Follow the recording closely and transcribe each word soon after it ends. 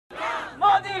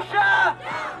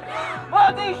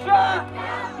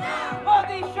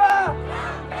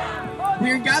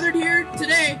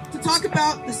talk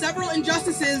about the several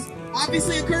injustices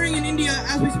obviously occurring in India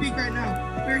as we speak right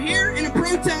now. We're here in a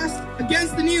protest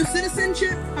against the new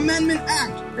Citizenship Amendment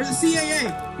Act, or the CAA,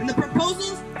 and the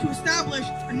proposals to establish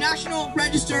a National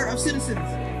Register of Citizens.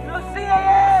 No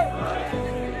CAA!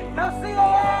 No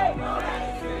CAA!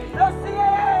 No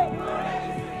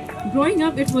CAA! Growing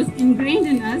up, it was ingrained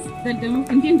in us that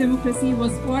Indian democracy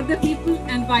was for the people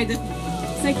and by the people.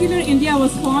 Secular India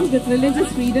was formed with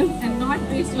religious freedom and not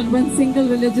based on one single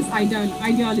religious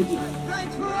ideology.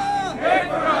 Rights for all! Hate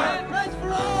for none! Rights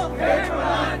for all! Hate for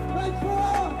none! Rights for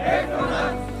all! Hate for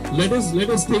none! Let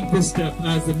us take this step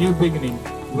as the new beginning,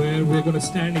 where we're going to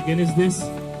stand against this.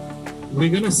 We're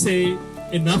going to say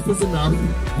enough is enough.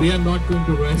 We are not going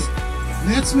to rest.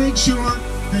 Let's make sure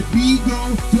that we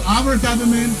go to our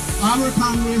government, our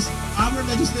Congress, our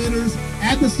legislators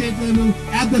at the state level,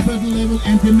 at the federal level,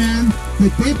 and demand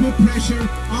that they put pressure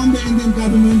on the Indian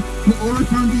government to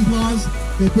overturn these laws,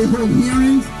 that they hold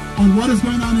hearings on what is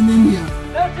going on in India.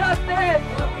 No justice!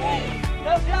 No peace!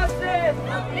 No justice!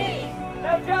 No peace!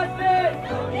 No justice!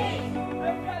 No peace!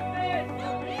 No justice! No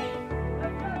peace! No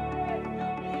justice! No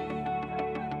peace!